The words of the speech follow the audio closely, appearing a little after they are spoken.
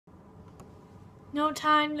No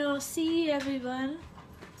time, no see, everyone.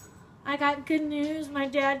 I got good news. My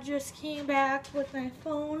dad just came back with my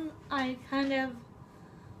phone. I kind of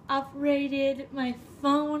upgraded my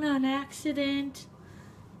phone on accident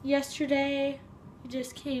yesterday. He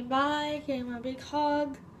just came by, gave me a big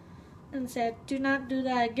hug, and said, "Do not do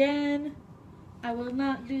that again. I will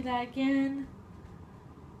not do that again."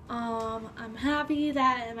 I'm happy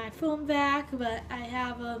that I have my phone back, but I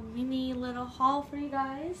have a mini little haul for you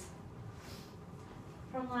guys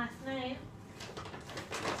from last night.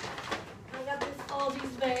 I got this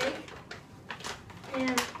Aldi's bag,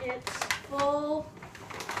 and it's full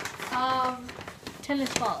of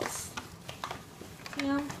tennis balls. See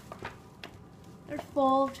them? They're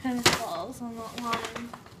full of tennis balls on that line.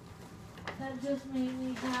 That just made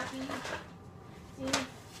me happy. See?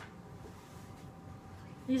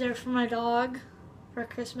 These are for my dog for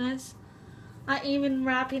Christmas. I'm even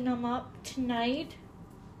wrapping them up tonight,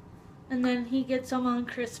 and then he gets them on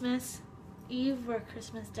Christmas Eve or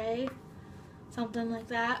Christmas Day, something like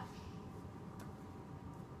that.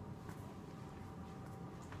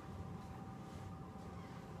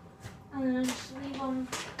 And then just leave them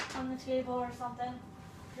on the table or something.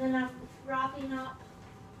 Then I'm wrapping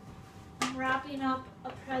up a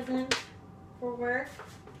present for work.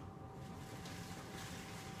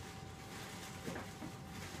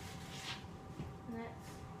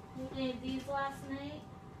 We made these last night,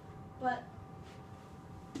 but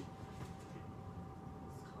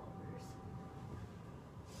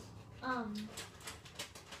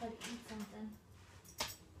gotta eat something.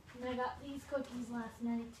 And I got these cookies last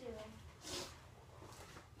night too.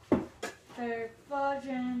 They're fudge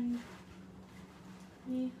and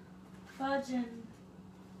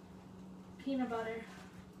peanut butter.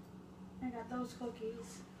 I got those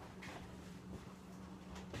cookies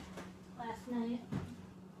last night.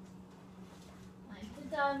 I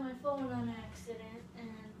put down my phone on accident, and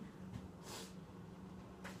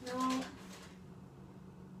no.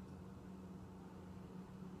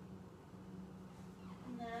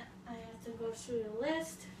 And that I have to go through the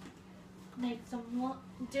list, make some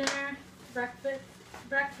dinner, breakfast.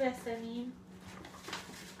 I mean,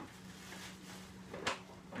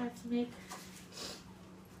 I have to make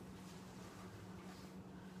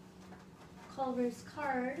Culver's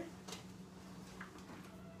card.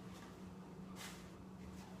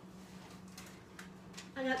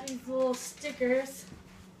 I got these little stickers,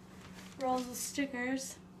 rolls of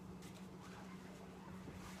stickers.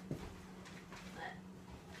 But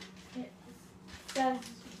it says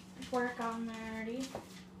work on there already.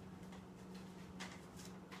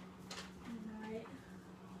 Alright.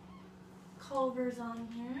 Culver's on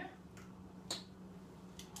here.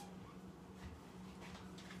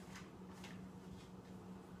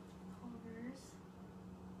 Culver's.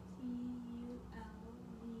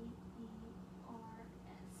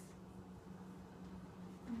 Culvers.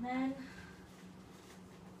 And then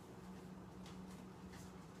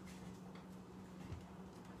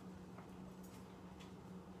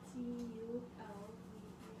Culvers.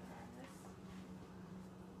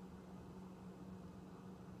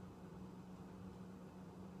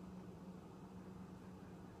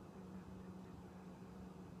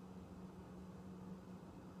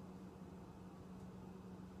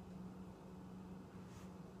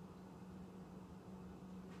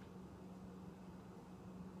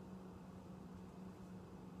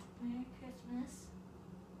 Merry Christmas.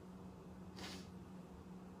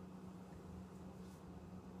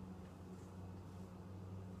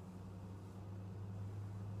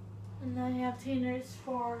 And then I have tuners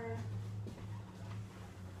for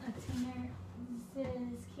a tuner. This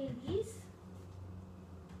is Katie's.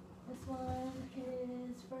 This one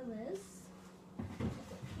is for Liz.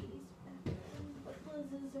 Katie's back there, but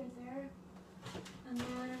Liz's right there. And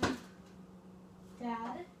then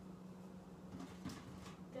Dad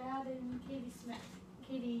and Katie Smith.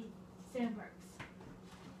 Katie Sandbergs.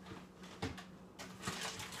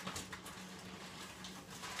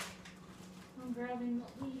 I'm grabbing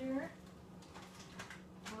the liter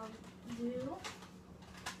of glue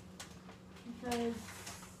because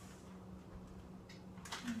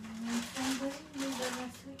somebody needed my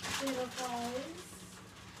sweet potato fries.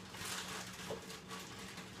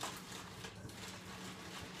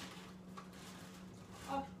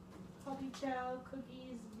 Puppy chow,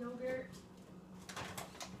 cookies, yogurt.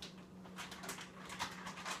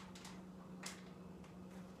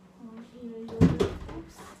 Yogurt.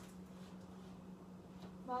 Oops.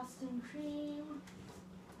 Boston cream,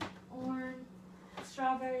 orange,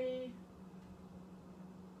 strawberry,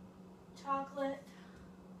 chocolate.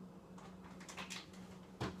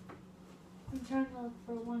 I'm trying to look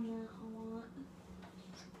for one that I want.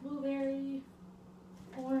 Blueberry,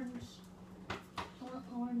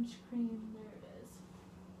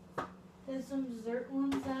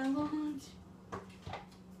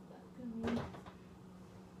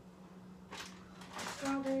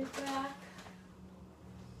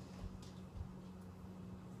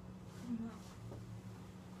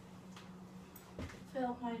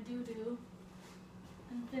 fill my doo-doo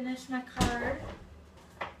and finish my card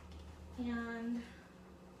and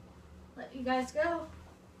let you guys go.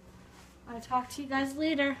 I'll talk to you guys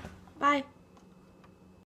later. Bye.